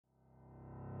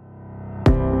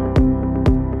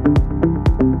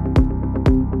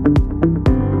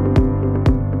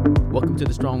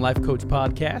the Strong Life Coach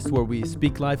podcast, where we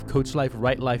speak life, coach life,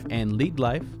 write life, and lead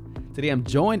life. Today, I'm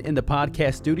joined in the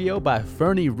podcast studio by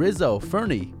Fernie Rizzo.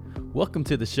 Fernie, welcome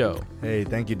to the show. Hey,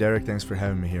 thank you, Derek. Thanks for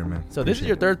having me here, man. So this is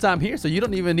your third time here, so you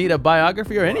don't even need a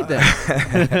biography or anything.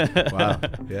 Wow.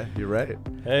 Yeah, you're right.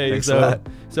 Hey, thanks a lot.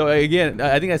 So again,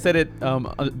 I think I said it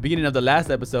at the beginning of the last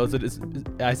episode. So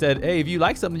I said, hey, if you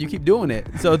like something, you keep doing it.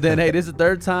 So then, hey, this is the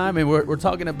third time, and we're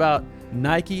talking about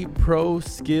Nike Pro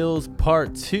Skills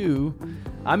Part 2.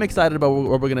 I'm excited about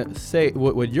what we're going to say,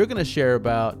 what you're going to share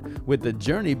about with the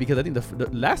journey, because I think the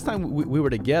last time we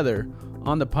were together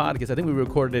on the podcast, I think we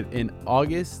recorded it in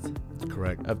August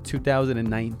Correct. of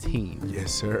 2019.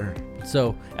 Yes, sir.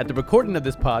 So at the recording of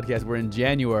this podcast, we're in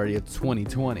January of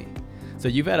 2020. So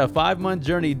you've had a 5-month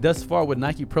journey thus far with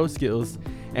Nike Pro Skills.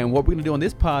 And what we're going to do on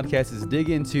this podcast is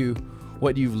dig into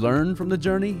what you've learned from the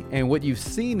journey and what you've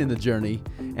seen in the journey.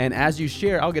 And as you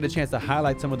share, I'll get a chance to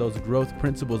highlight some of those growth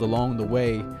principles along the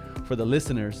way for the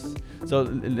listeners. So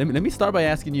let me start by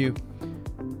asking you,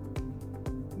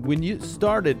 when you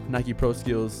started Nike Pro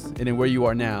Skills and then where you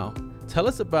are now, tell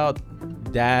us about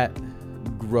that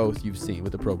growth you've seen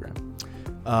with the program.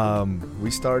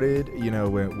 We started,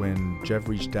 when Jeff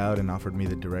reached out and offered me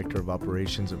the director of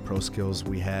operations of Pro Skills,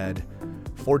 we had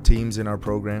 4 teams in our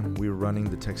program. We were running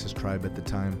the Texas Tribe at the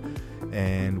time,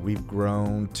 and we've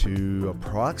grown to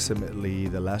approximately,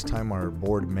 the last time our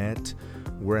board met,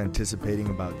 we're anticipating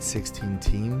about 16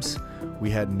 teams.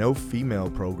 We had no female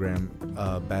program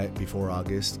back before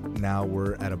August. Now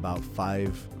we're at about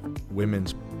 5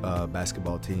 women's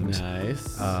basketball teams.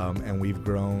 Nice. And we've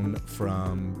grown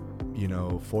from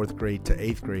 4th grade to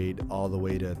 8th grade, all the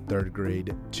way to 3rd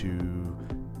grade to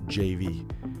JV.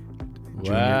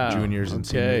 Juniors and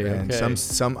seniors, and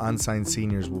some unsigned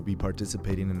seniors will be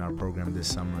participating in our program this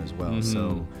summer as well. Mm-hmm.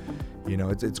 So,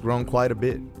 it's grown quite a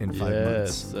bit in 5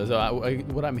 months. So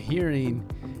what I'm hearing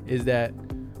is that,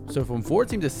 so from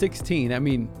 14 to 16, I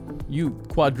mean, you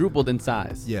quadrupled in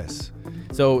size. Yes.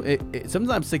 So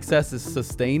sometimes success is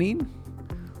sustaining,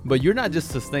 but you're not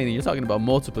just sustaining, you're talking about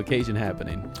multiplication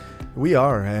happening. We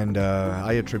are, and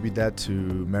I attribute that to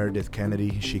Meredith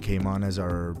Kennedy. She came on as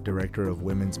our director of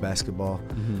women's basketball.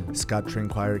 Mm-hmm. Scott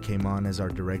Trinquire came on as our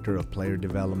director of player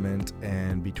development,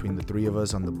 and between the 3 of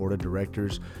us on the board of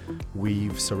directors,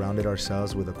 we've surrounded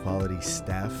ourselves with a quality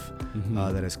staff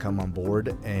that has come on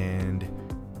board. And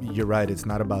you're right, it's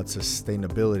not about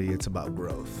sustainability, it's about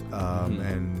growth.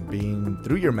 And being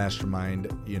through your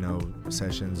mastermind,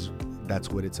 sessions, that's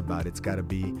what it's about. It's got to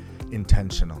be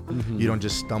intentional. Mm-hmm. You don't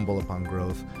just stumble upon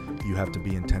growth. You have to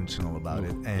be intentional about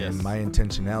it. And my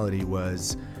intentionality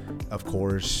was, of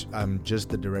course, I'm just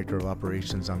the director of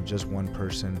operations. I'm just one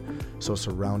person. So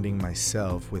surrounding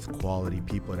myself with quality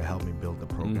people to help me build the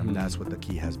program. That's what the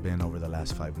key has been over the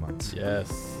last 5 months.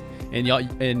 Yes. And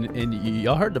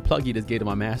y'all heard the plug he just gave to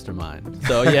my mastermind.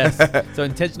 So yes, so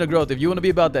intentional growth. If you want to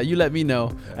be about that, you let me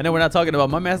know. I know we're not talking about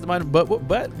my mastermind, but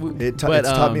it's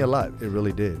taught me a lot. It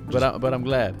really did. But I'm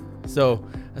glad. So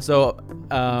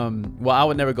I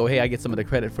would never go, hey, I get some of the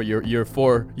credit for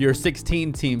your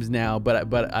 16 teams now,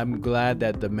 but I'm glad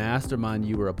that the mastermind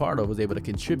you were a part of was able to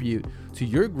contribute to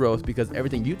your growth, because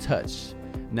everything you touch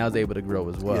now is able to grow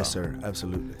as well. Yes, sir.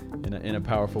 Absolutely. In a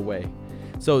powerful way.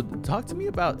 So talk to me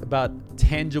about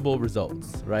tangible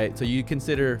results, right? So you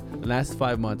consider the last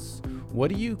 5 months,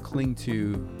 what do you cling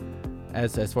to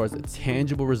as far as the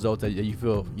tangible results that you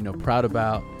feel, proud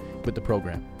about with the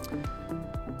program?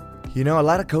 A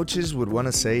lot of coaches would want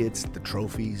to say it's the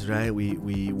trophies, right?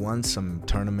 We won some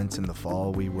tournaments in the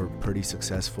fall. We were pretty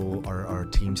successful. Our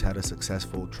teams had a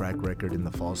successful track record in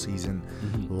the fall season,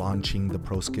 launching the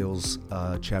Pro Skills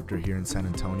chapter here in San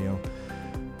Antonio.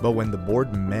 But when the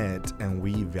board met and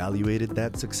we evaluated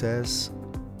that success,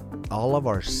 all of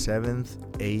our 7th,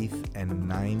 8th, and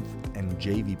 9th and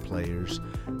JV players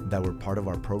that were part of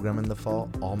our program in the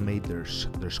fall all made their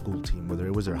school team, whether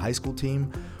it was their high school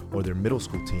team or their middle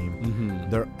school team.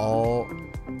 They're all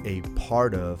a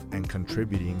part of and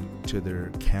contributing to their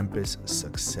campus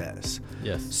success.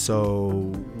 Yes.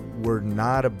 So we're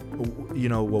not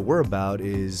what we're about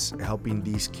is helping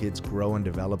these kids grow and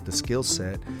develop the skill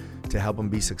set to help them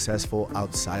be successful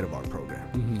outside of our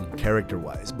program,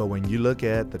 character-wise. But when you look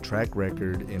at the track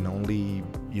record in only,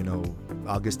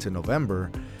 August to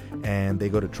November, and they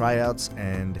go to tryouts,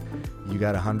 and you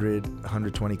got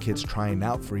 120 kids trying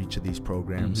out for each of these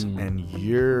programs, and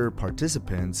your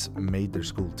participants made their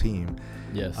school team.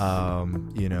 Yes.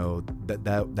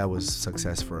 That was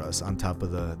success for us, on top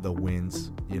of the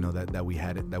wins,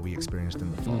 that we experienced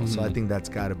in the fall. So I think that's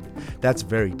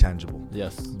very tangible.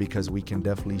 Yes. Because we can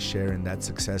definitely share in that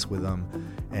success with them,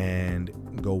 and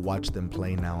go watch them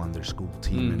play now on their school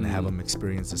team and have them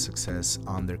experience the success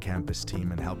on their campus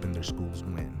team and helping their schools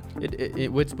win.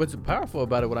 What's powerful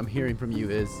about it, what I'm hearing from you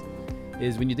is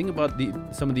when you think about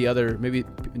some of the other, maybe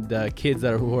the kids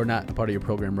who are not a part of your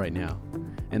program right now,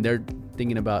 and they're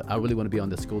thinking about, I really want to be on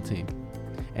the school team,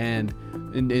 and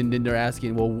then they're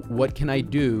asking, well, what can I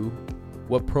do?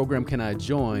 What program can I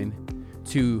join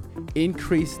to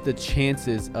increase the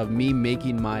chances of me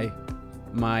making my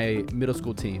middle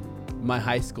school team, my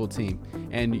high school team?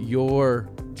 And your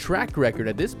track record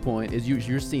at this point is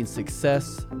you're seeing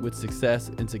success with the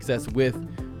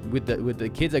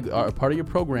kids that are a part of your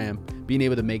program being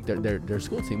able to make their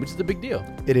school team, which is a big deal.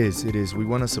 It is. We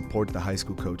want to support the high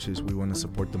school coaches. We want to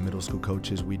support the middle school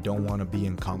coaches. We don't want to be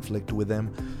in conflict with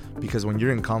them, because when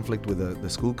you're in conflict with the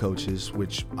school coaches,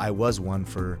 which I was one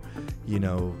for,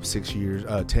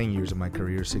 10 years of my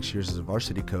career, 6 years as a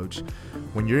varsity coach,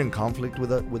 when you're in conflict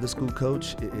with a school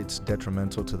coach, it's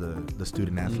detrimental to the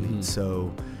student athletes.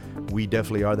 So we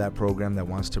definitely are that program that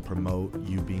wants to promote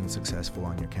you being successful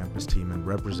on your campus team and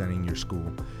representing your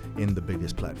school in the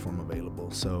biggest platform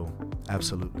available. So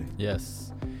absolutely.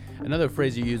 Yes. Another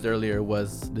phrase you used earlier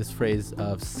was this phrase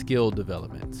of skill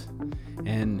development.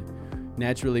 And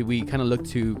naturally we kind of look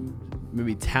to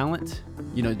maybe talent.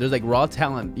 There's like raw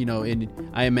talent, and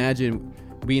I imagine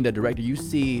being the director, you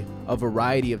see a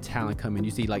variety of talent come in.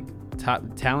 You see like top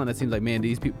talent that seems like, man,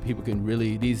 these people can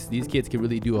really, these kids can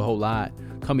really do a whole lot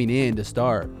coming in to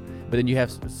start. But then you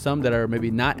have some that are maybe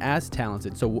not as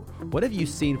talented. So what have you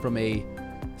seen from a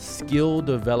skill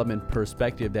development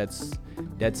perspective that's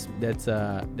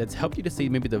helped you to see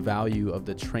maybe the value of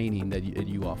the training that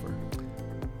you offer?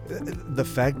 The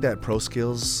fact that Pro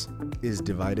Skills is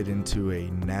divided into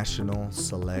a national,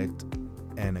 select,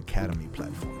 and academy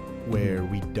platform where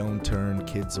we don't turn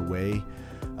kids away,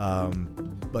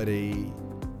 but a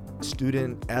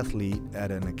student athlete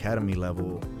at an academy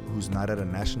level who's not at a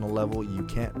national level, you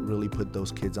can't really put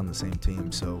those kids on the same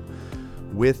team. So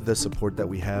with the support that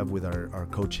we have with our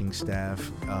coaching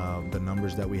staff, the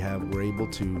numbers that we have, we're able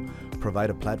to provide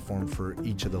a platform for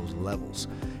each of those levels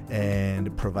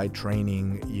and provide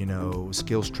training,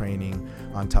 skills training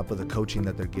on top of the coaching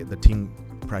that they're getting, the team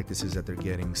practices that they're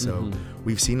getting. So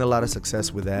we've seen a lot of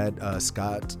success with that.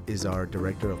 Scott is our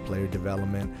director of player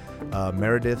development.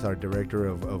 Meredith, our director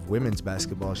of women's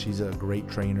basketball, she's a great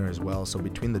trainer as well. So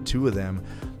between the two of them,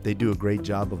 they do a great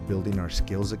job of building our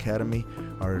skills academy.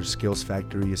 Our skills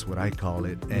factory is what I call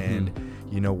it. And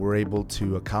we're able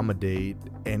to accommodate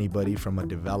anybody from a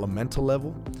developmental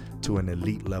level to an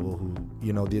elite level who,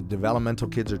 the developmental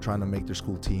kids are trying to make their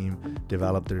school team,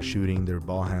 develop their shooting, their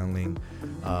ball handling.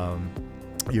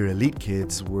 Your elite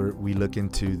kids, we look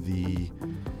into the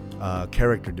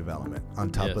character development on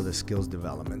top of the skills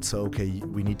development. So,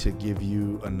 we need to give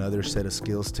you another set of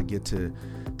skills to get to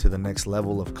the next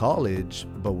level of college,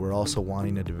 but we're also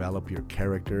wanting to develop your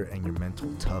character and your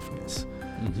mental toughness.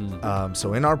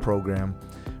 So in our program,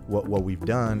 what we've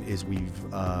done is we've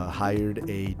hired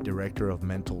a director of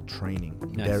mental training,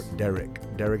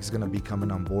 Derek. Derek's going to be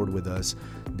coming on board with us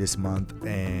this month,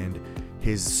 and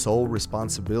his sole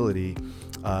responsibility,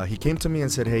 he came to me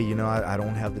and said, hey, I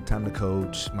don't have the time to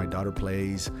coach. My daughter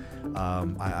plays.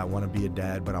 I want to be a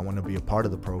dad, but I want to be a part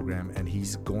of the program. And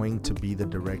he's going to be the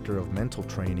director of mental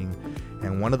training.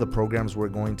 And one of the programs we're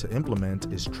going to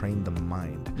implement is Train the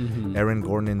Mind. Aaron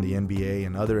Gordon in the NBA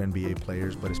and other NBA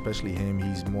players, but especially him,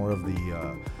 he's more of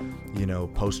the,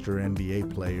 poster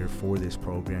NBA player for this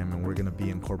program. And we're going to be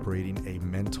incorporating a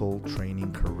mental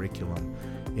training curriculum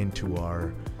into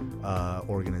our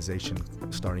organization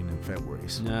starting in February.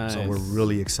 Nice. So we're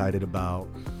really excited about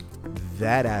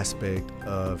that aspect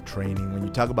of training. When you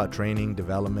talk about training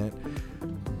development,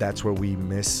 that's where we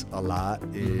miss a lot.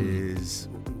 Is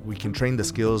we can train the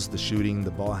skills, the shooting,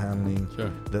 the ball handling,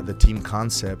 the team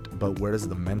concept, but where does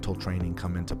the mental training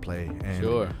come into play?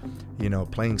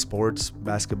 And playing sports,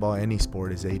 basketball, any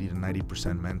sport is 80 to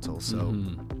 90% mental. So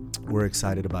we're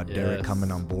excited about Derek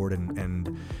coming on board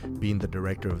and being the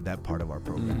director of that part of our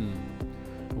program.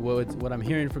 Well, what I'm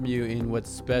hearing from you and what's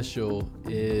special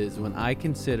is when I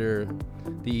consider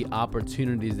the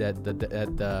opportunities that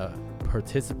the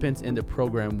participants in the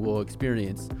program will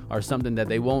experience are something that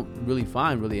they won't really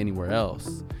find anywhere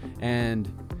else. And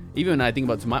even when I think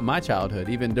about my childhood,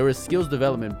 even there was skills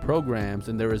development programs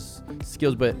and there was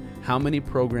skills, but how many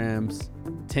programs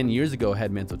 10 years ago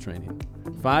had mental training?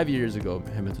 5 years ago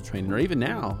had mental training, or even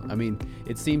now? I mean,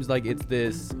 it seems like it's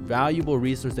this valuable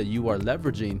resource that you are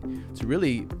leveraging to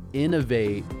really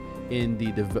innovate in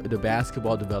the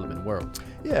basketball development world.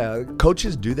 Yeah,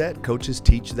 coaches do that. Coaches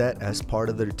teach that as part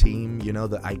of their team,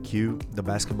 the IQ, the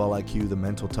basketball IQ, the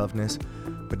mental toughness.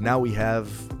 But now we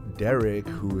have Derek,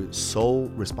 whose sole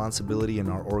responsibility in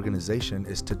our organization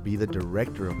is to be the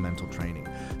director of mental training.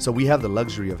 So we have the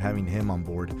luxury of having him on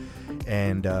board.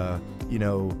 And,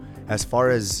 as far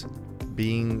as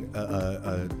being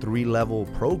a 3-level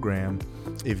program,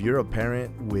 if you're a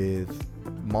parent with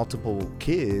multiple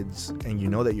kids and you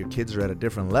know that your kids are at a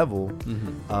different level,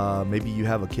 maybe you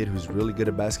have a kid who's really good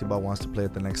at basketball, wants to play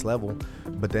at the next level,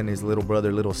 but then his little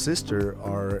brother, little sister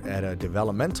are at a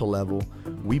developmental level,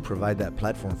 we provide that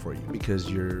platform for you, because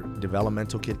your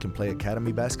developmental kid can play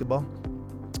academy basketball,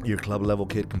 your club level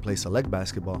kid can play select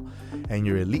basketball, and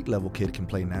your elite level kid can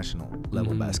play national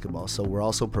level basketball. So we're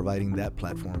also providing that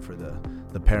platform for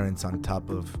the parents on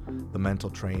top of the mental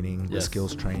training, the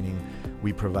skills training.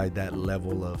 We provide that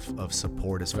level of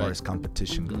support as far as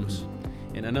competition goes.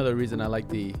 And another reason I like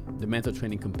the mental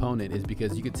training component is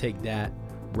because you could take that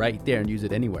right there and use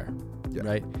it anywhere. Yeah.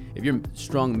 Right? If you're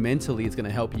strong mentally, it's going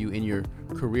to help you in your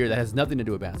career that has nothing to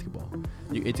do with basketball.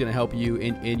 It's going to help you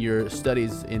in your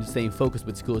studies and staying focused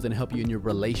with school. It's going to help you in your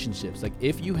relationships. Like,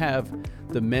 if you have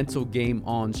the mental game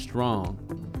on strong,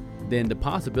 then the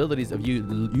possibilities of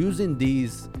you using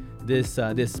this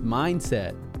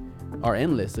mindset are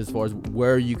endless as far as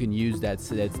where you can use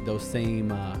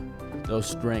those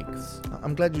strengths.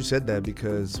 I'm glad you said that,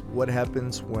 because what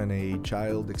happens when a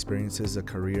child experiences a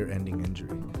career-ending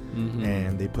injury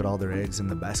and they put all their eggs in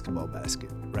the basketball basket,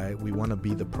 right? We want to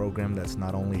be the program that's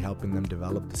not only helping them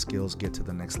develop the skills, get to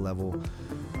the next level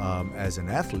as an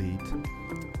athlete,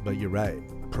 but you're right,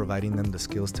 providing them the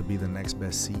skills to be the next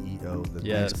best CEO, the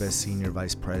next best senior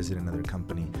vice president of their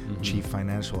company, chief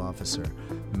financial officer,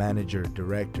 manager,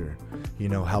 director,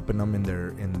 helping them in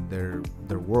their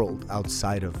world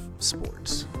outside of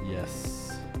sports. Yes.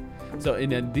 So,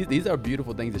 and then these are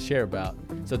beautiful things to share about.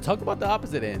 So talk about the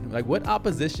opposite end. Like, what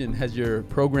opposition has your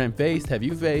program faced, have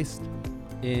you faced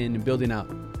in building out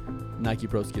Nike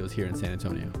Pro Skills here in San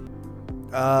Antonio?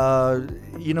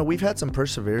 We've had some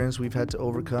perseverance we've had to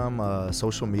overcome.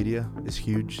 Social media is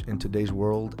huge in today's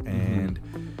world, and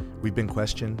we've been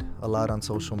questioned a lot on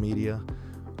social media.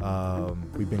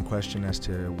 We've been questioned as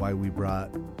to why we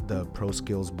brought the Pro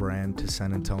Skills brand to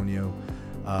San Antonio.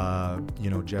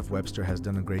 Jeff Webster has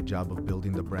done a great job of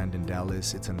building the brand in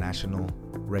Dallas. It's a national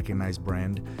recognized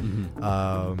brand.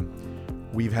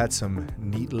 We've had some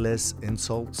needless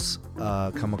insults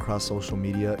come across social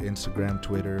media, Instagram,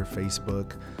 Twitter,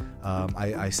 Facebook.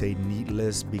 I say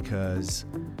needless because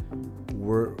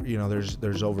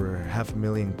there's over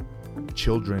 500,000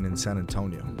 children in San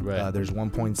Antonio. Right. There's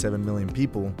 1.7 million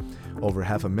people. Over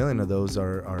 500,000 of those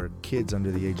are kids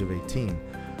under the age of 18.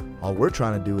 All we're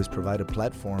trying to do is provide a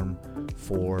platform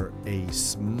for a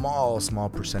small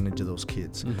percentage of those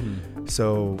kids.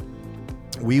 So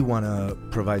we want to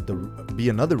be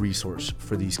another resource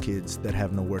for these kids that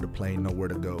have nowhere to play, nowhere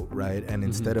to go, right? And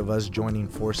instead of us joining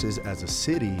forces as a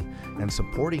city and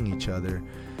supporting each other,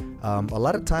 a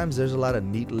lot of times there's a lot of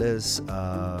needless,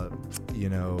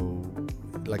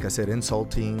 like I said,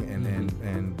 insulting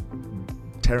and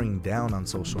tearing down on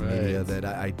social media that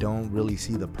I don't really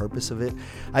see the purpose of it.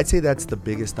 I'd say that's the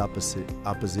biggest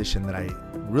opposition that I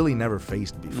really never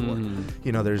faced before.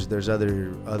 There's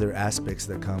other aspects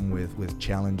that come with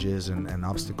challenges and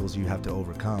obstacles you have to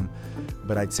overcome,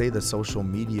 but I'd say the social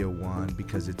media one,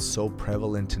 because it's so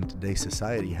prevalent in today's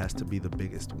society, has to be the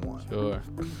biggest one. Sure.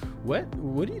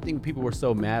 What do you think people were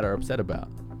so mad or upset about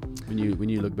when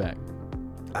you look back?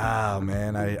 Ah,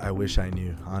 man, I wish I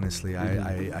knew. Honestly,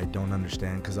 I don't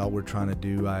understand, because all we're trying to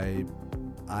do, I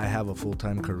have a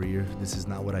full-time career. This is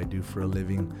not what I do for a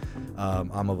living.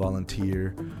 I'm a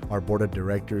volunteer. Our board of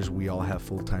directors, we all have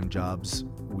full-time jobs.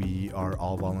 We are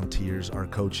all volunteers. Our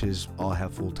coaches all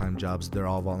have full-time jobs. They're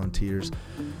all volunteers.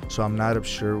 So I'm not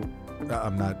sure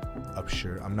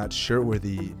where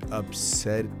the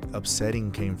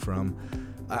upsetting came from.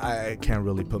 I can't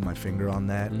really put my finger on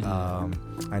that.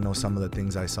 I know some of the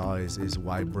things I saw is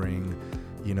why bring,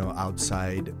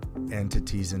 outside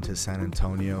entities into San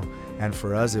Antonio. And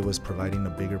for us, it was providing a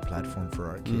bigger platform for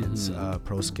our kids.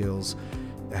 Pro Skills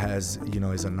is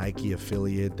a Nike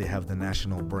affiliate. They have the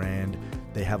national brand.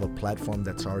 They have a platform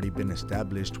that's already been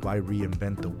established. Why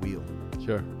reinvent the wheel?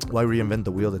 Sure. Why reinvent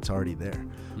the wheel that's already there?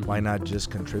 Why not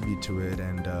just contribute to it?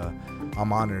 And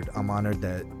I'm honored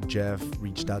that Jeff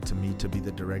reached out to me to be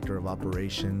the director of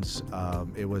operations.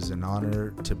 It was an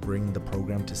honor to bring the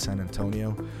program to San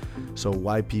Antonio. So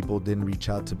why people didn't reach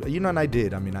out to me, and I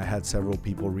did. I mean, I had several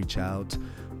people reach out,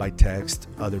 by text.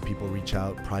 Other people reach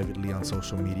out privately on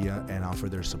social media and offer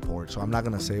their support. So I'm not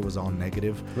going to say it was all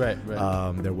negative. Right.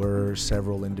 There were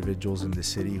several individuals in the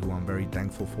city who I'm very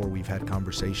thankful for. We've had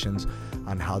conversations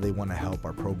on how they want to help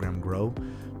our program grow,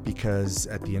 because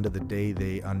at the end of the day,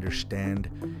 they understand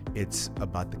it's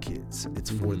about the kids.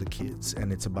 It's for the kids,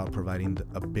 and it's about providing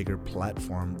a bigger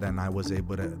platform than I was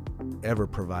able to ever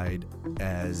provide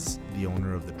as the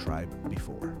owner of the tribe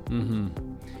before.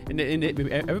 And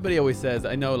everybody always says,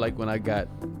 I know, like when I got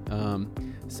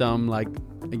some, like,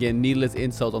 again, needless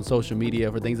insults on social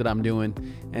media for things that I'm doing,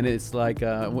 and it's like,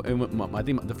 I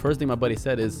think the first thing my buddy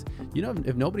said is, you know,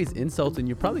 if nobody's insulting,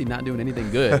 you're probably not doing anything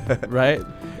good, right?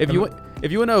 If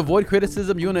you want to avoid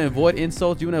criticism, you want to avoid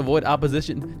insults, you want to avoid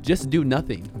opposition, just do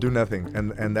nothing. Do nothing.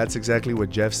 And that's exactly what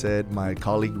Jeff said. My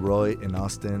colleague Roy in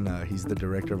Austin, he's the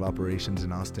director of operations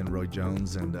in Austin, Roy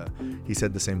Jones, and he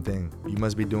said the same thing. You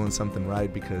must be doing something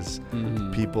right, because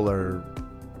people are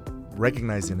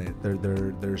recognizing it.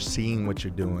 They're seeing what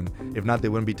you're doing. If not, they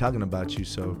wouldn't be talking about you.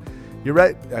 So you're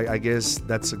right. I guess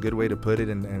that's a good way to put it.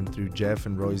 And through Jeff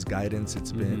and Roy's guidance,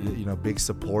 it's been, you know, big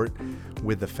support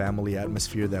with the family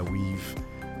atmosphere that we've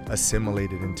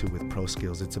assimilated into with Pro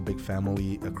Skills. It's a big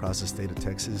family across the state of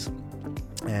Texas.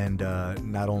 And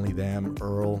not only them,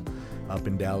 Earl up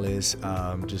in Dallas,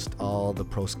 just all the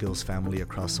Pro Skills family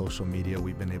across social media,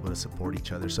 we've been able to support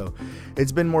each other. So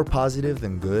it's been more positive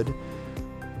than good.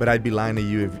 But I'd be lying to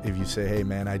you if you say, hey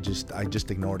man, I just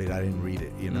ignored it. I didn't read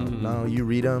it. You know, no, you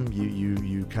read them.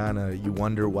 You kind of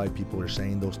wonder why people are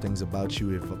saying those things about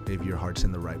you if your heart's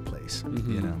in the right place.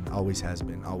 You know, always has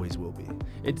been, always will be.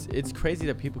 It's crazy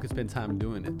that people could spend time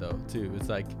doing it though too. It's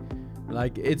like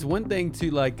it's one thing to,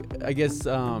 like, I guess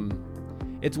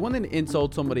it's one thing to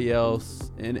insult somebody else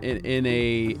in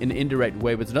an indirect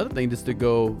way, but it's another thing just to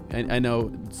go. And I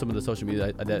know some of the social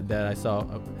media that I saw,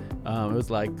 it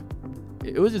was like,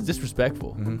 it was just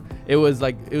disrespectful. It was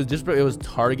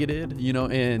targeted, you know.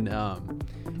 And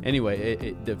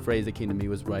anyway, the phrase that came to me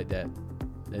was right, that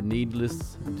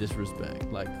needless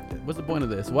disrespect. Like, what's the point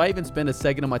of this? Why even spend a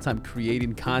second of my time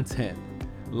creating content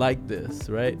like this,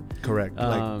 right? Correct.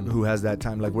 Like, who has that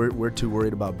time? Like, we're too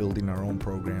worried about building our own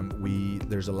program.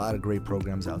 There's a lot of great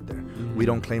programs out there. We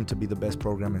don't claim to be the best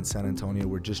program in San Antonio.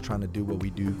 We're just trying to do what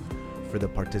we do for the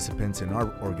participants in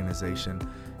our organization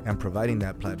and providing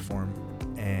that platform.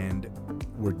 And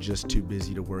we're just too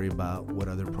busy to worry about what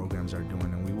other programs are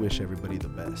doing. And we wish everybody the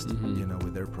best, you know,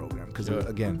 with their program. Because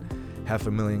again,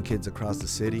 500,000 kids across the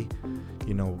city,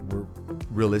 you know, we're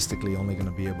realistically only going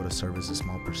to be able to service a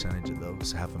small percentage of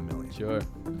those 500,000. Sure.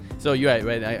 So you're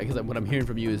right. I guess what I'm hearing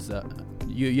from you is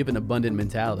you have an abundant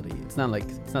mentality. It's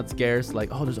not scarce. Like,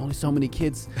 oh, there's only so many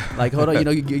kids. Like, hold on, you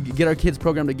know, you get our kids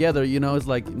program together. You know, it's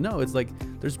like, no, it's like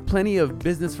there's plenty of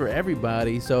business for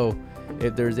everybody. So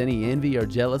if there's any envy or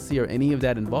jealousy or any of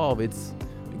that involved, it's,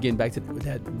 again, back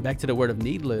to the word of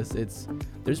needless.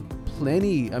 There's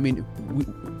plenty. I mean,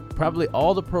 probably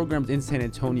all the programs in San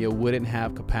Antonio wouldn't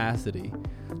have capacity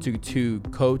to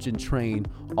coach and train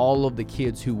all of the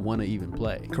kids who want to even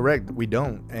play. Correct. We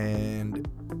don't. And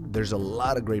there's a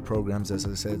lot of great programs, as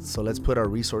I said. So let's put our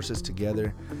resources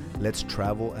together. Let's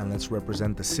travel and let's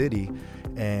represent the city.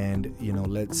 And, you know,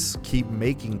 let's keep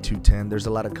making 210. There's a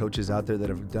lot of coaches out there that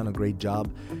have done a great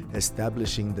job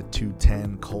establishing the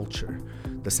 210 culture,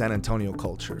 the San Antonio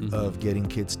culture of getting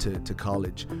kids to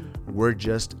college. We're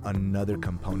just another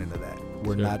component of that.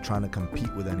 We're not trying to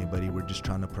compete with anybody. We're just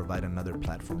trying to provide another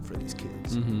platform for these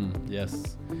kids.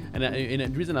 Yes. And the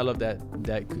reason I love that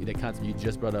concept you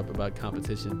just brought up about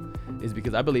competition is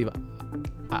because I believe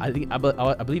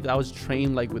I was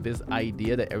trained like with this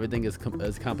idea that everything is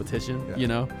competition, you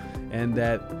know, and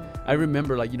that I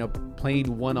remember, like, you know,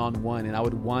 playing one-on-one, and I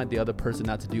would want the other person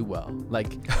not to do well.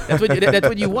 Like, that's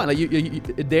what you want.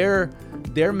 Like,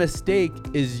 their mistake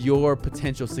is your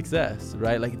potential success,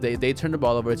 right? Like, they turn the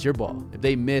ball over, it's your ball. If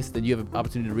they miss, then you have an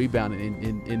opportunity to rebound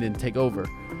and then take over.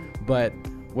 But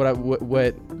what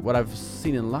I've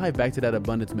seen in life, back to that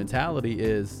abundance mentality,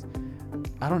 is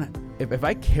if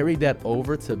I carry that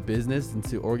over to business and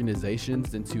to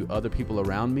organizations and to other people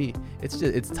around me,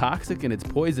 it's toxic and it's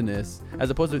poisonous, as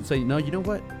opposed to saying, no, you know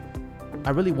what? I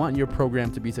really want your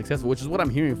program to be successful, which is what I'm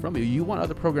hearing from you. You want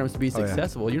other programs to be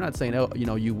successful. You're not saying, oh, you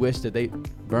know, you wish that they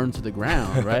burn to the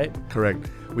ground, right? Correct.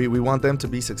 We want them to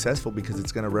be successful because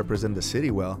it's going to represent the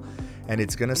city well, and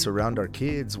it's going to surround our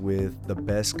kids with the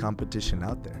best competition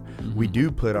out there. We do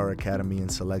put our academy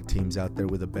and select teams out there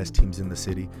with the best teams in the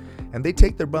city, and they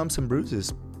take their bumps and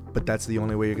bruises, but that's the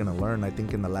only way you're going to learn. I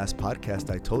think in the last podcast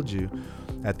I told you,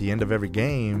 at the end of every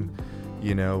game,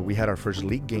 you know, we had our first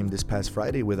league game this past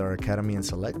Friday with our academy and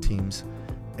select teams.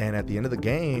 And at the end of the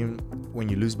game, when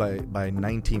you lose by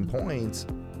 19 points,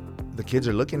 the kids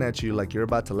are looking at you like you're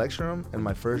about to lecture them. And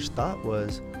my first thought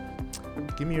was,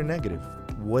 give me your negative.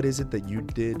 What is it that you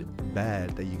did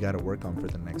bad that you got to work on for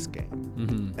the next game?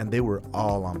 Mm-hmm. And they were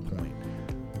all on point.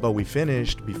 But we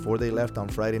finished before they left on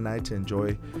Friday night to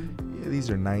enjoy. These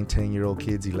are 9, 10-year-old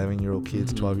kids, 11-year-old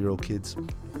kids, 12-year-old kids.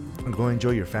 And go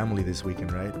enjoy your family this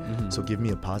weekend, right? So give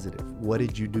me a positive. What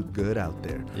did you do good out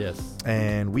there? Yes.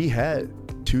 And we had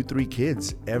 2-3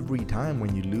 kids every time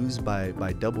when you lose by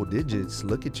double digits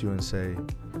look at you and say,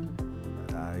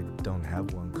 I don't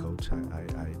have one, coach.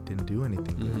 I didn't do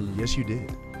anything good. Yes, you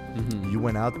did. You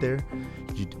went out there.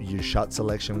 Your shot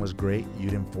selection was great. You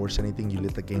didn't force anything. You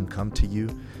let the game come to you.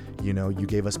 You know, you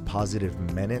gave us positive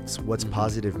minutes. What's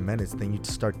positive minutes? Then you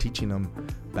start teaching them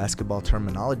basketball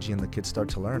terminology, and the kids start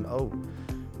to learn, oh,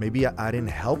 maybe I didn't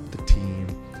help the team,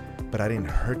 but I didn't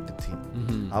hurt the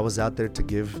team. I was out there to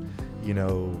give, you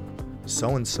know,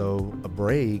 so-and-so a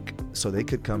break so they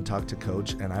could come talk to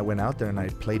coach, and I went out there and I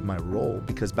played my role,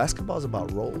 because basketball is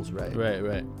about roles, right?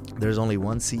 Right. There's only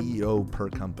one CEO per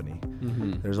company.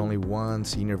 There's only one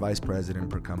senior vice president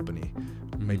per company,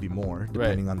 maybe more,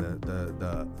 depending on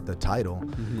the title.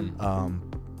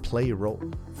 Play your role,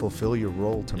 fulfill your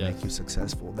role to make you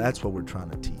successful. That's what we're trying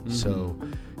to teach. So,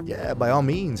 yeah, by all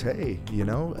means, hey, you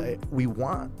know, we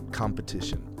want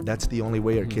competition. That's the only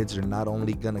way our kids are not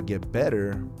only gonna get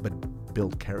better, but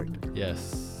build character.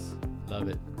 Yes, love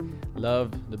it.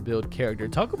 Love the build character.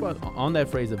 Talk about on that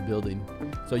phrase of building.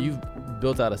 So you've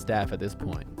built out a staff at this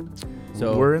point.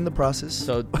 So we're in the process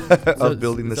of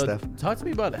building the staff. Talk to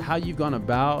me about how you've gone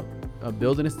about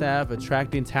building a staff,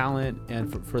 attracting talent,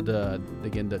 and for the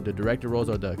director roles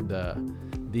or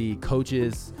the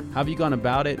coaches. How have you gone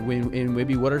about it? And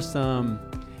maybe what are some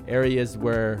areas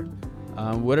where,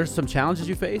 what are some challenges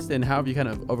you faced, and how have you kind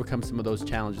of overcome some of those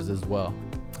challenges as well?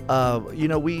 You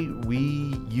know,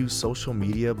 we use social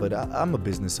media, but I'm a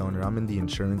business owner. I'm in the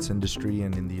insurance industry,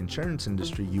 and in the insurance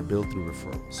industry, you build through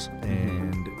referrals,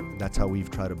 and that's how we've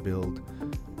tried to build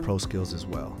Pro Skills as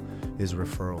well, is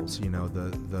referrals. You know,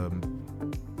 the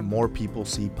more people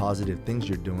see positive things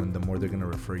you're doing, the more they're going to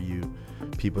refer you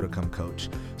people to come coach.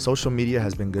 Social media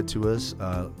has been good to us.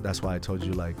 That's why I told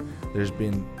you, like, there's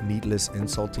been needless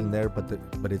insulting there,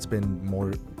 but it's been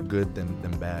more good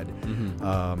than bad.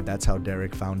 That's how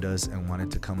Derek found us and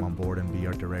wanted to come on board and be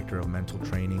our director of mental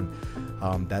training.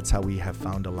 That's how we have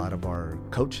found a lot of our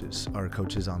coaches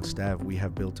on staff. We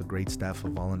have built a great staff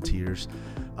of volunteers,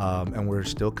 and we're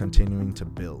still continuing to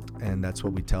build. And that's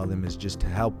what we tell them, is just to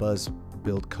help us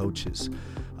build coaches,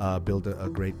 build a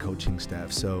great coaching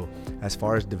staff. So as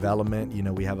far as development, you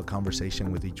know, we have a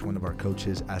conversation with each one of our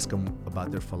coaches, ask them about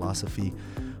their philosophy,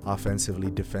 offensively,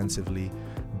 defensively,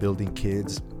 building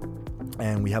kids.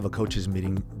 And we have a coaches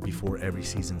meeting before every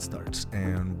season starts,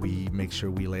 and we make sure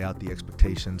we lay out the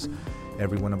expectations.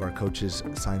 Every one of our coaches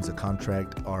signs a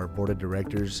contract. Our board of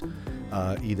directors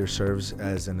either serves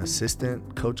as an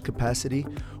assistant coach capacity,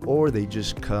 or they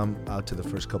just come out to the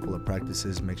first couple of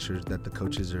practices, make sure that the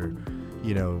coaches are,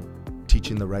 you know,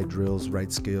 teaching the right drills,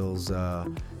 right skills,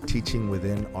 teaching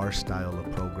within our style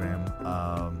of program,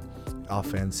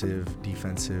 offensive,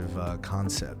 defensive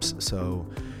concepts. So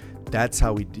that's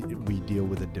how we deal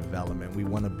with the development. We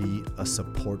want to be a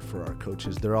support for our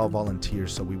coaches. They're all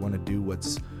volunteers, so we want to do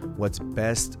what's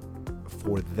best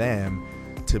for them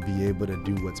to be able to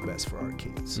do what's best for our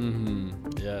kids.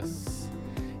 Yes,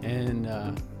 and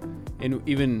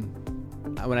even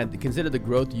when I consider the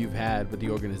growth you've had with the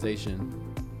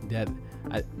organization,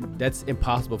 that's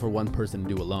impossible for one person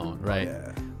to do alone, right? Oh,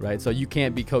 yeah. Right. So you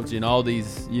can't be coaching all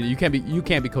these. You can't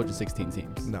be coaching 16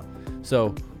 teams. No.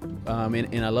 So,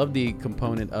 and I love the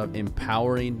component of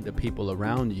empowering the people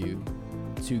around you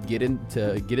to get in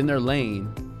their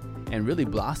lane and really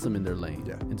blossom in their lane,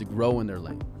 and to grow in their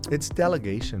lane. It's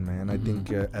delegation, man. I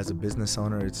think as a business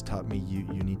owner, it's taught me you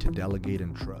need to delegate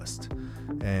and trust.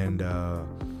 And,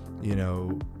 you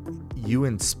know, you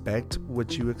inspect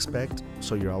what you expect.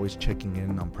 So you're always checking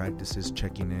in on practices,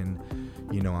 checking in,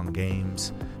 you know, on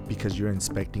games, because you're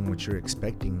inspecting what you're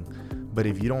expecting. But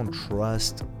if you don't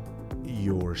trust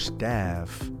your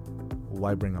staff,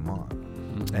 why bring them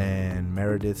on? And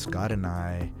Meredith, Scott, and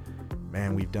I,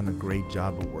 man, we've done a great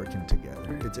job of working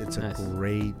together. It's a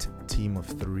great team of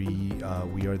three.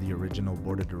 We are the original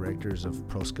board of directors of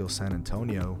Pro Skills San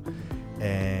Antonio,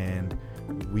 and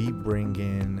we bring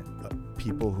in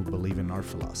people who believe in our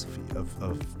philosophy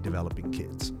of developing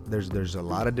kids. There's a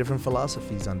lot of different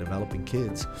philosophies on developing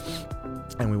kids,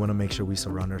 and we want to make sure we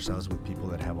surround ourselves with people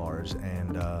that have ours.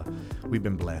 And we've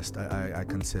been blessed. I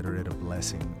consider it a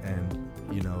blessing. And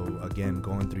again,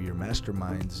 going through your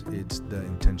masterminds, it's the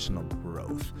intentional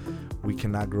growth. We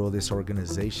cannot grow this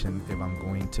organization if I'm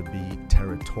going to be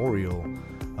territorial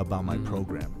about my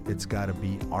program. It's got to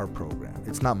be our program.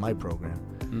 It's not my program.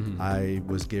 I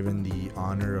was given the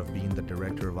honor of being the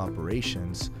director of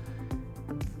operations.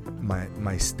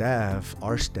 My staff,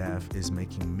 our staff, is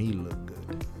making me look good.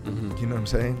 You know what I'm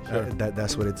saying? Sure.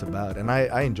 That's what it's about, and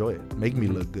I enjoy it. Make me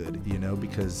look good,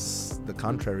 because the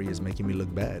contrary is making me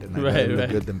look bad, and I'd rather look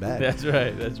good than bad. That's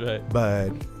right.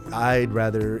 But I'd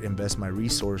rather invest my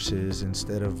resources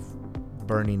instead of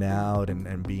burning out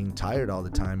and being tired all the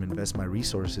time, invest my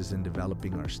resources in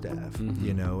developing our staff,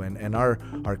 and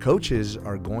our coaches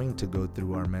are going to go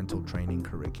through our mental training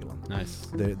curriculum. Nice.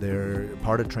 They're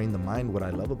part of Train the Mind. What I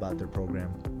love about their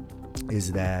program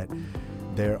is that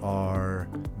there are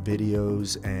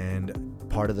videos, and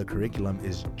part of the curriculum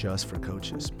is just for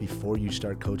coaches. Before you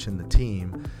start coaching the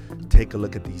team, take a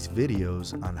look at these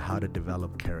videos on how to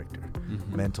develop character,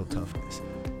 mental toughness.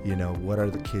 What are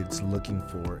the kids looking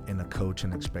for in a coach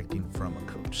and expecting from a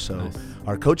coach? So nice.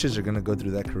 Our coaches are going to go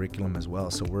through that curriculum as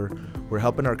well. So we're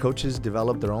helping our coaches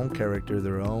develop their own character,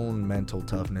 their own mental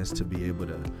toughness to be able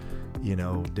to,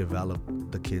 develop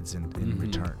the kids in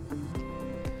return.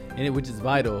 And which is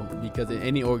vital, because in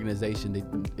any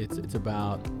organization, it's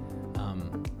about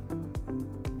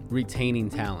retaining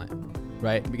talent,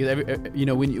 right? Because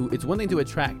it's one thing to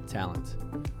attract talent,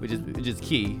 which is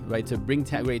key, right? To bring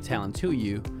great talent to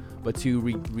you, but to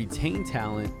retain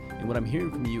talent. And what I'm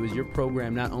hearing from you is your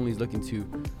program not only is looking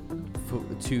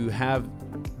to have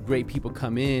great people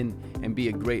come in and be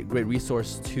a great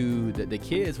resource to the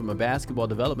kids from a basketball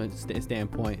development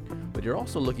standpoint, but you're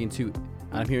also looking to,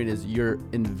 I'm hearing is you're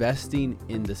investing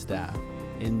in the staff,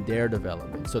 in their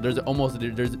development. So there's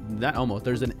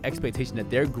an expectation that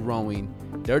they're growing,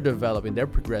 they're developing, they're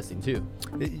progressing too.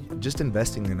 Just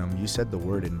investing in them. You said the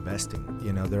word investing.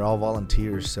 They're all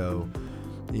volunteers, so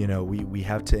we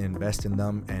have to invest in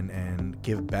them and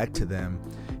give back to them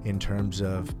in terms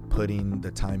of putting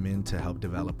the time in to help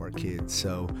develop our kids.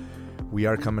 So we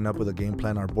are coming up with a game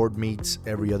plan. Our board meets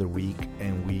every other week,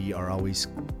 and we are always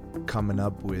coming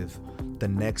up with the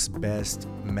next best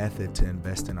method to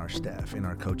invest in our staff, in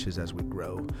our coaches as we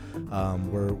grow.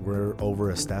 We're over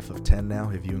a staff of 10 now,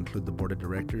 if you include the board of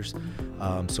directors.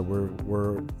 So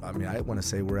I want to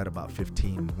say we're at about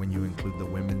 15 when you include the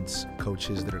women's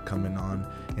coaches that are coming on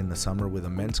in the summer with the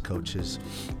men's coaches.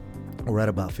 We're at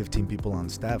about 15 people on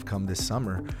staff come this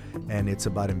summer, and it's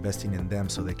about investing in them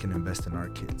so they can invest in our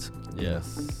kids.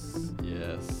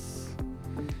 Yes.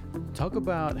 Talk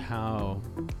about how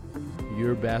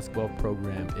your basketball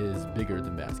program is bigger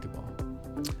than basketball.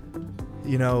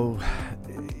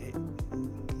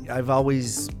 I've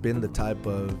always been the type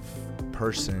of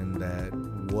person that,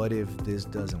 what if this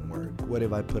doesn't work? What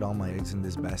if I put all my eggs in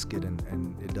this basket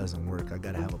and it doesn't work? I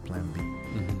got to have a plan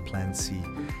B, plan C.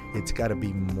 It's got to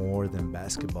be more than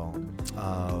basketball.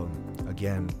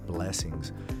 Again,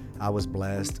 blessings. I was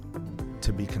blessed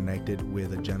to be connected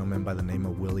with a gentleman by the name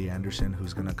of Willie Anderson,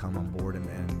 who's going to come on board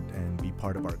and be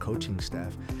part of our coaching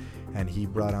staff. And he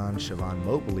brought on Siobhan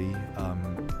Mobley,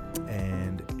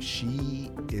 and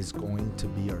she is going to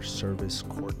be our service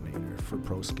coordinator for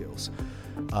Pro Skills.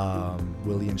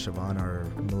 Willie and Siobhan are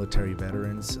military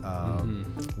veterans.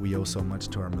 We owe so much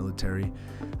to our military.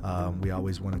 We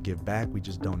always want to give back. We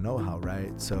just don't know how,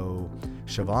 right? So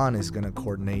Siobhan is going to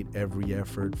coordinate every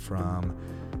effort from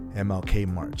MLK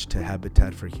March to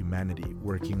Habitat for Humanity,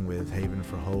 working with Haven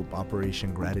for Hope,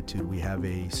 Operation Gratitude. We have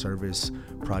a service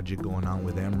project going on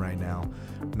with them right now,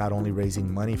 not only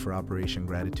raising money for Operation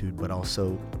Gratitude, but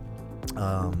also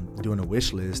doing a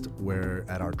wish list where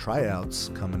at our tryouts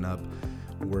coming up,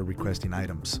 we're requesting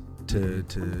items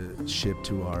to ship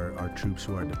to our troops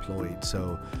who are deployed.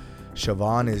 So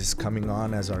Siobhan is coming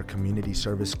on as our community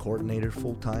service coordinator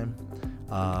full-time.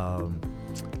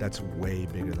 That's way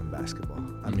bigger than basketball.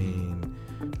 I mean,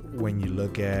 when you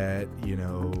look at,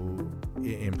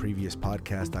 in previous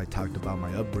podcasts, I talked about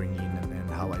my upbringing and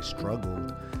how I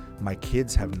struggled. My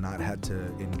kids have not had to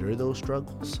endure those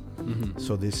struggles.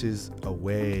 So this is a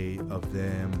way of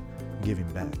them giving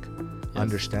back,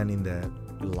 understanding that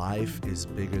life is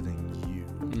bigger than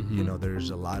you. There's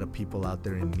a lot of people out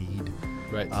there in need.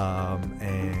 Right.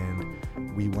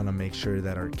 And we want to make sure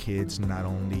that our kids not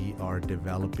only are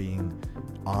developing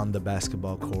on the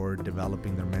basketball court,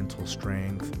 developing their mental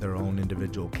strength, their own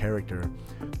individual character,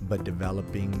 but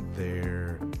developing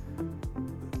their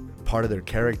part of their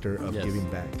character of Yes. giving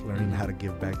back, learning how to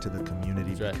give back to the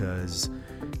community. That's right. Because,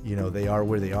 you know, they are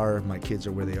where they are. My kids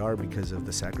are where they are because of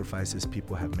the sacrifices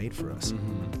people have made for us.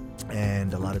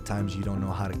 And a lot of times you don't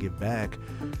know how to give back.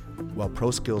 Well,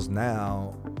 Pro Skills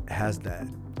now has that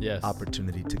Yes.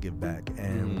 opportunity to give back,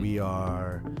 and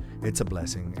it's a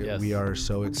blessing. Yes. We are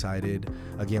so excited.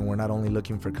 Again, we're not only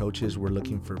looking for coaches, we're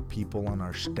looking for people on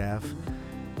our staff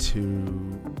to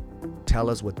tell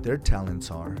us what their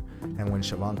talents are. And when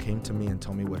Siobhan came to me and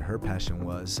told me what her passion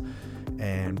was,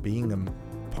 and being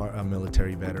a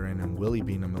military veteran, and Willie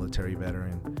being a military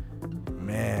veteran,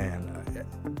 man,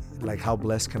 like how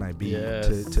blessed can I be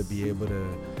Yes. to be able to,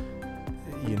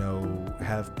 you know,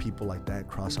 have people like that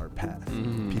cross our path.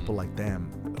 People like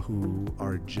them who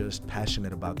are just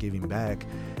passionate about giving back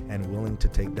and willing to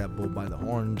take that bull by the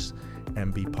horns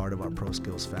and be part of our Pro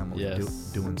Skills family.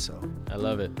 Yes. Doing so. I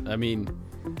love it. I mean,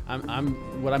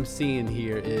 what I'm seeing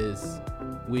here is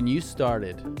when you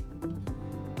started,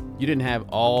 you didn't have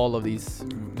all of this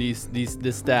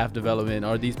staff development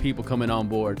or these people coming on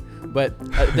board. But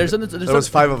there's something. There was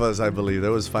 5 of us, I believe.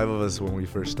 There was 5 of us when we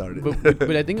first started.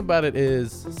 But I think about it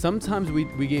is sometimes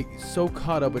we get so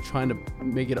caught up with trying to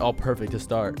make it all perfect to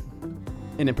start,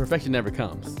 and then perfection never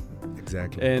comes.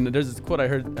 Exactly. And there's this quote I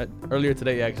heard earlier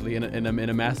today, actually, in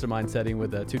a mastermind setting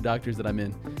with 2 doctors that I'm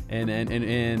in,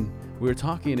 and we were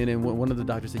talking, and then one of the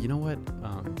doctors said, "You know what?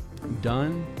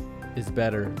 Done is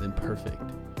better than perfect."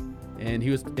 And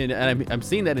he was, and I'm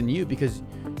seeing that in you because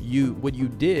what you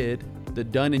did, the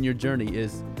done in your journey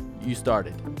is you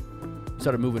started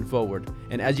moving forward,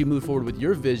 and as you move forward with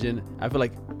your vision, I feel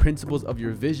like principles of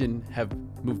your vision have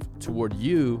moved toward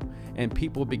you, and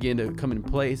people begin to come in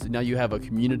place. Now you have a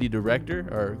community director,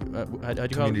 or how do you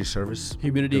call it?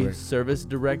 Community service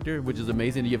director, which is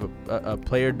amazing. You have a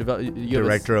player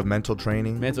director of mental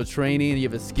training. You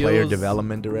have a skills player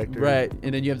development director. Right,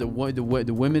 and then you have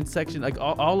the women's section. Like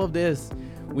all of this.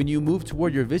 When you move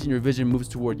toward your vision moves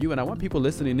toward you. And I want people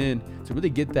listening in to really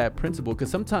get that principle,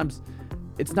 because sometimes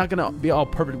it's not going to be all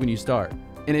perfect when you start.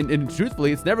 And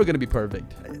truthfully, it's never going to be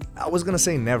perfect. I was going to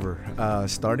say never.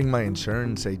 Starting my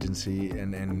insurance agency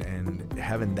and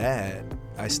having that,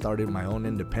 I started my own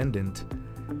independent.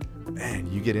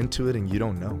 Man, you get into it and you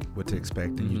don't know what to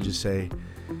expect. And you just say,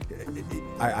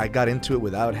 I got into it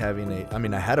without having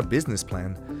I had a business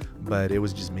plan, but it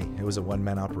was just me. It was a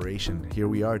one-man operation. Here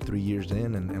we are 3 years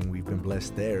in, and we've been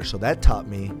blessed there. So that taught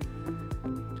me,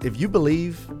 if you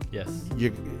believe, yes,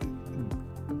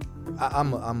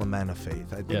 I'm a man of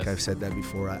faith. I think Yes. I've said that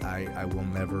before. I will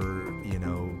never,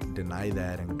 deny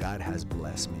that. And God has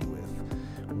blessed me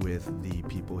with the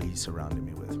people He surrounded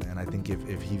me with, man. I think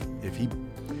if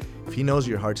he knows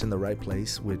your heart's in the right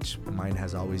place, which mine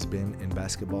has always been in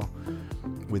basketball,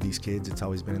 with these kids, it's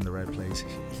always been in the right place.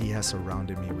 He has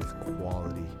surrounded me with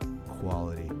quality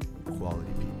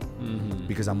people.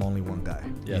 Because I'm only one guy,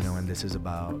 Yes. and this is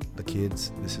about the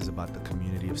kids. This is about the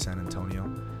community of San Antonio.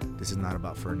 This is not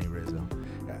about Fernie Rizzo.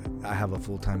 I have a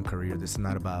full-time career. This is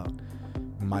not about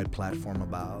my platform,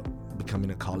 about becoming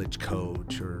a college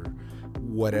coach or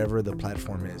whatever the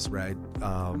platform is, right?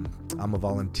 I'm a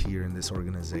volunteer in this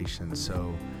organization.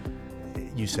 So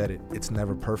you said it. It's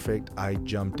never perfect. I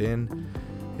jumped in.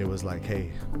 It was like,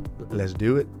 hey, let's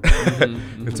do it.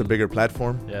 It's a bigger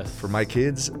platform for my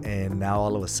kids. And now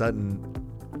all of a sudden,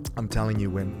 I'm telling you,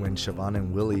 when Siobhan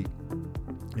and Willie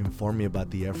informed me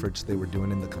about the efforts they were doing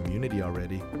in the community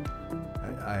already,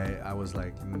 I was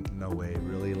like, no way,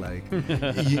 really? Like,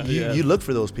 you look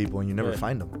for those people and you never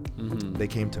find them. They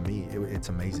came to me. It's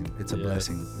amazing. It's a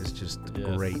blessing. It's just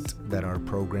great that our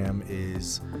program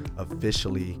is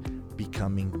officially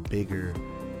becoming bigger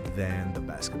than the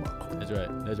basketball court.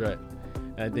 That's right.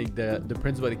 And I think the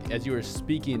principle, as you were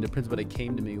speaking, the principle that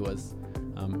came to me was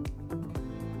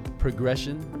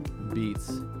progression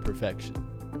beats perfection.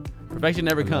 Perfection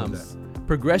never comes.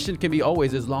 Progression can be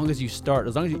always, as long as you start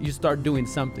doing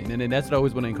something. And then that's what I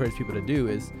always want to encourage people to do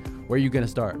is, where are you going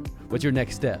to start? What's your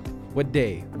next step? What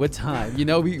day? What time? We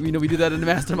do that in the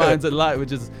masterminds a lot,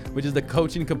 which is the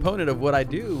coaching component of what I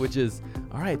do, which is,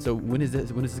 all right, so when is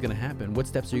this going to happen? What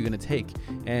steps are you going to take?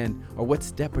 Or what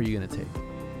step are you going to take?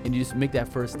 And you just make that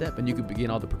first step, and you can begin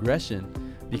all the progression,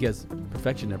 because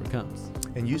perfection never comes.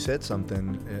 And you said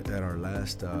something at our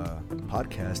last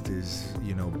podcast is,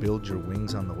 build your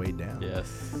wings on the way down.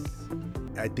 Yes.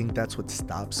 I think that's what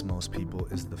stops most people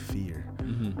is the fear.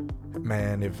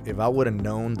 Man, if I would have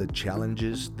known the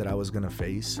challenges that I was going to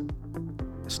face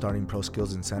starting Pro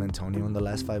Skills in San Antonio in the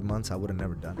last 5 months, I would have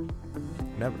never done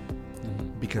it. Never.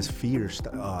 Because fear,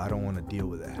 I don't want to deal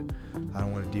with that. I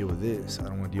don't want to deal with this. I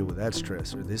don't want to deal with that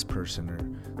stress or this person or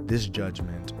this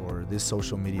judgment or this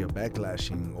social media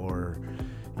backlashing, or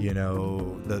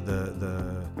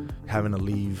the having to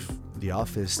leave the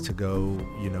office to go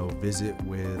visit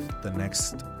with the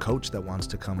next coach that wants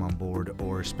to come on board,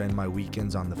 or spend my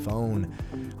weekends on the phone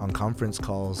on conference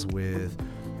calls with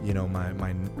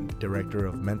my director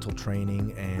of mental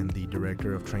training and the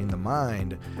director of Train the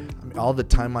Mind. I mean, all the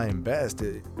time I invest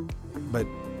but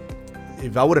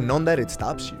if I would have known that, it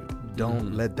stops you.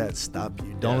 Don't let that stop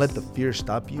you. Don't let the fear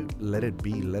stop you. Let it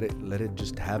be. Let it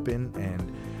just happen,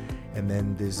 and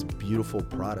then this beautiful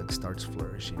product starts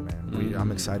flourishing, man.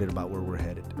 I'm excited about where we're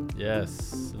headed.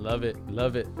 Yes, love it.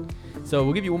 So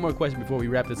we'll give you one more question before we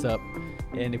wrap this up,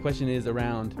 and the question is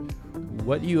around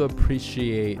what you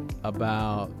appreciate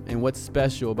about and what's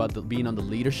special about being on the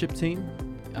leadership team,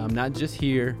 not just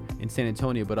here in San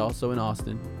Antonio, but also in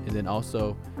Austin, and then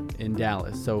also in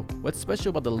Dallas. So what's special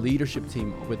about the leadership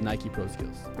team with Nike Pro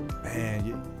Skills?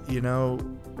 Man,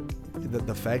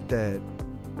 the fact that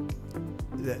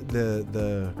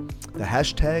the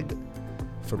hashtag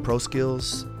for Pro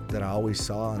Skills that I always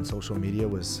saw on social media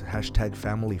was hashtag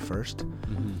family first.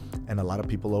 And a lot of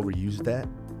people overuse that.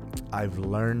 I've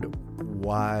learned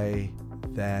why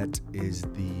that is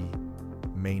the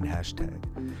main hashtag.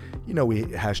 We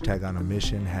hashtag on a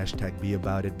mission, hashtag be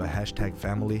about it, but hashtag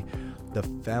family. The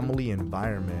family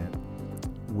environment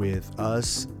with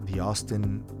us, the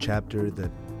Austin chapter,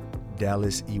 the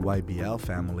Dallas EYBL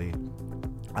family,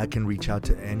 I can reach out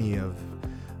to any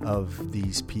of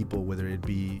these people, whether it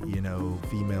be,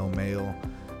 female, male,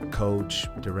 coach,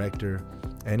 director,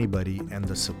 anybody, and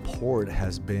the support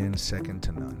has been second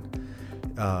to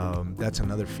none. That's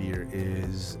another fear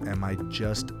is, am I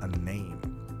just a name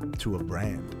to a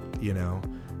brand?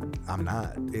 I'm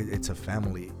not. It's a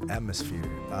family atmosphere.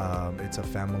 It's a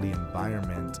family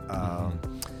environment.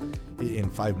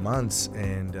 In 5 months,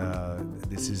 and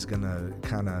this is gonna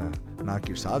kind of knock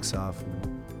your socks off,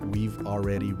 we've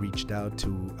already reached out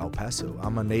to El Paso.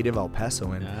 I'm a native El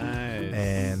Pasoan. Nice.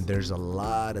 And there's a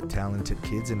lot of talented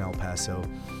kids in El Paso,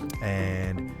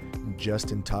 and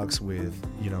Justin talks with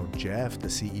Jeff, the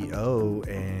CEO,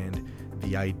 and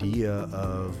the idea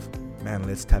of, man,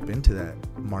 let's tap into that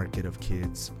market of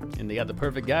kids. And they got the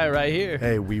perfect guy right here.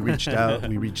 Hey, we reached out.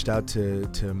 We reached out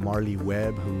to Marley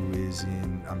Webb, who is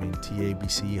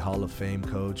TABC Hall of Fame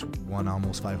coach, won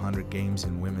almost 500 games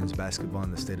in women's basketball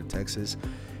in the state of Texas.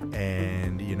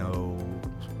 And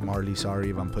Marley, sorry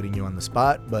if I'm putting you on the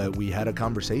spot, but we had a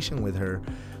conversation with her,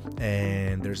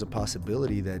 and there's a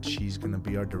possibility that she's going to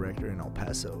be our director in El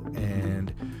Paso.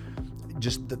 And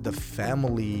just the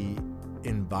family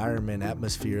environment,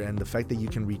 atmosphere, and the fact that you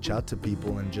can reach out to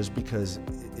people, and just because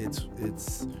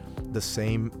it's the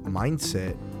same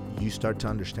mindset, you start to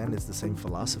understand it's the same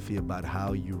philosophy about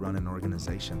how you run an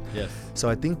organization. Yes. So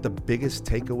I think the biggest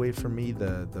takeaway for me,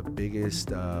 the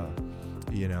biggest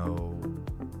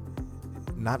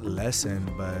not lesson,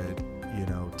 but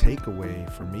takeaway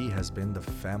for me has been the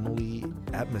family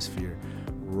atmosphere.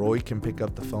 Roy can pick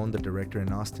up the phone, the director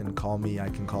in Austin, call me, I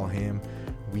can call him.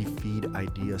 We feed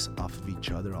ideas off of each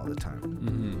other all the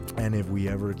time. And if we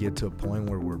ever get to a point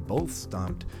where we're both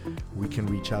stumped, we can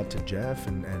reach out to Jeff,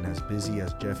 and as busy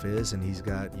as Jeff is, and he's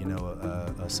got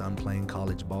a son playing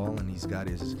college ball, and he's got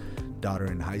his daughter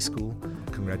in high school.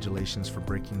 Congratulations for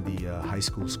breaking the high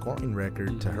school scoring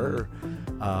record to her.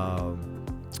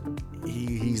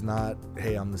 He's not,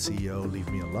 hey, I'm the CEO, leave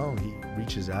me alone. He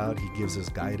reaches out, he gives us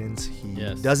guidance. He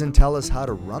doesn't tell us how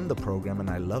to run the program, and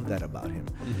I love that about him.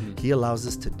 He allows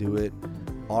us to do it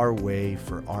our way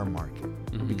for our market,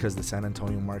 because the San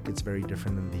Antonio market's very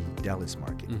different than the Dallas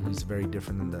market. It's very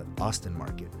different than the Austin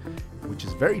market, which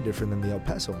is very different than the El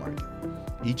Paso market.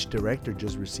 Each director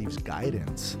just receives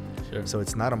guidance. Sure. So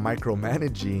it's not a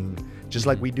micromanaging, just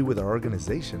like we do with our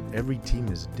organization. Every team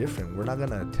is different. We're not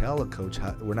going to tell a coach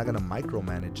we're not going to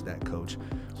micromanage that coach.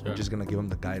 Sure. We're just going to give them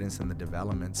the guidance and the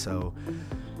development. So,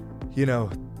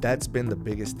 that's been the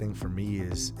biggest thing for me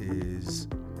is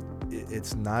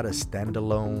it's not a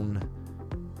standalone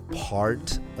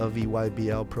part of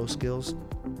EYBL Pro Skills.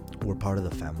 We're part of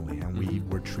the family, and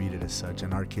we're treated as such,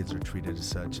 and our kids are treated as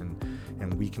such, and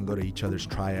we can go to each other's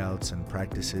tryouts and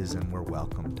practices, and we're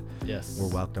welcomed. Yes. We're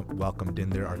welcomed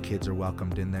in there. Our kids are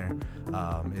welcomed in there.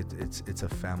 It's a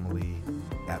family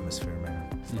atmosphere,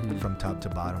 man, from top to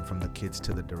bottom, from the kids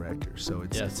to the directors. So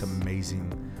it's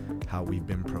amazing how we've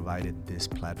been provided this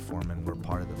platform, and we're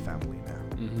part of the family now.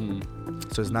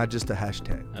 So it's not just a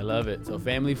hashtag. I love it. So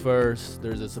family first.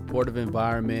 There's a supportive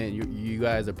environment. You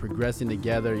guys are progressing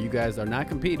together. You guys are not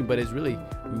competing, but it's really,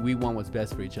 we want what's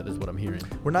best for each other is what I'm hearing.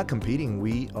 We're not competing.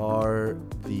 We are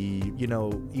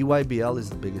EYBL is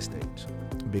the biggest stage.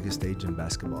 biggest stage in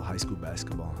basketball, high school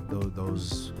basketball.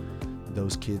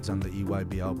 Those kids on the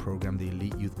EYBL program, the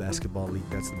Elite Youth Basketball League,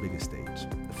 that's the biggest stage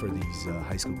for these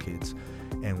high school kids.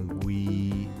 And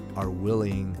we are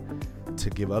willing to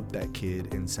give up that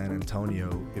kid in San Antonio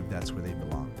if that's where they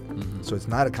belong. Mm-hmm. So it's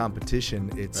not a competition,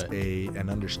 it's an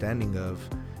understanding of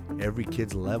every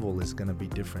kid's level is going to be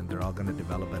different. They're all going to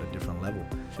develop at a different level.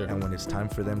 Sure. And when it's time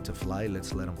for them to fly,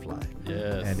 let's let them fly.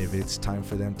 Yes. And if it's time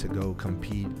for them to go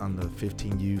compete on the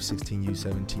 15U, 16U,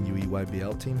 17U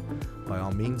EYBL team, by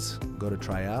all means, go to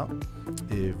try out.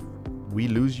 If we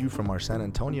lose you from our San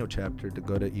Antonio chapter to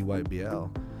go to EYBL,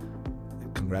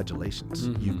 congratulations.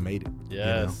 Mm-hmm. You've made it.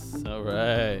 Yes. You know? All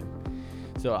right.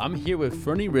 So I'm here with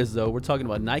Fernie Rizzo. We're talking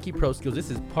about Nike Pro Skills. This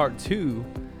is part 2.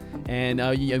 And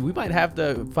we might have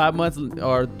to 5 months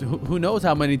or who knows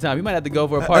how many times. We might have to go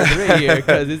for a part 3 here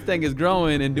because this thing is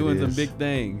growing and doing some big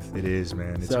things. It is,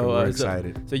 man. We're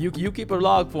excited. So you keep a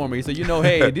log for me so you know,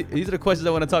 hey, these are the questions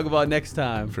I want to talk about next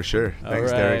time. For sure.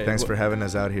 Thanks, Derek. Thanks for having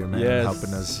us out here, man, and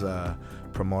helping us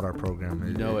promote our program.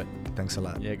 You know it. Thanks a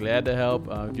lot. Yeah, glad to help.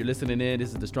 If you're listening in, this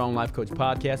is the Strong Life Coach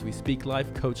Podcast. We speak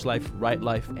life, coach life, write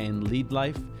life, and lead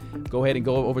life. Go ahead and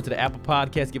go over to the Apple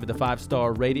Podcast, give it the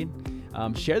 5-star rating.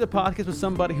 Share the podcast with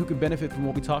somebody who could benefit from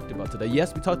what we talked about today.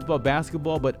 Yes, we talked about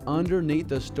basketball, but underneath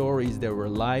the stories, there were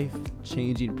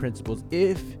life-changing principles.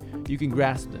 If you can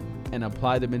grasp them and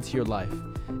apply them into your life,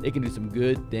 it can do some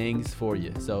good things for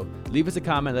you. So leave us a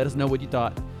comment. Let us know what you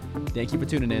thought. Thank you for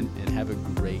tuning in, and have a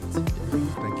great day.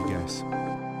 Thank you, guys.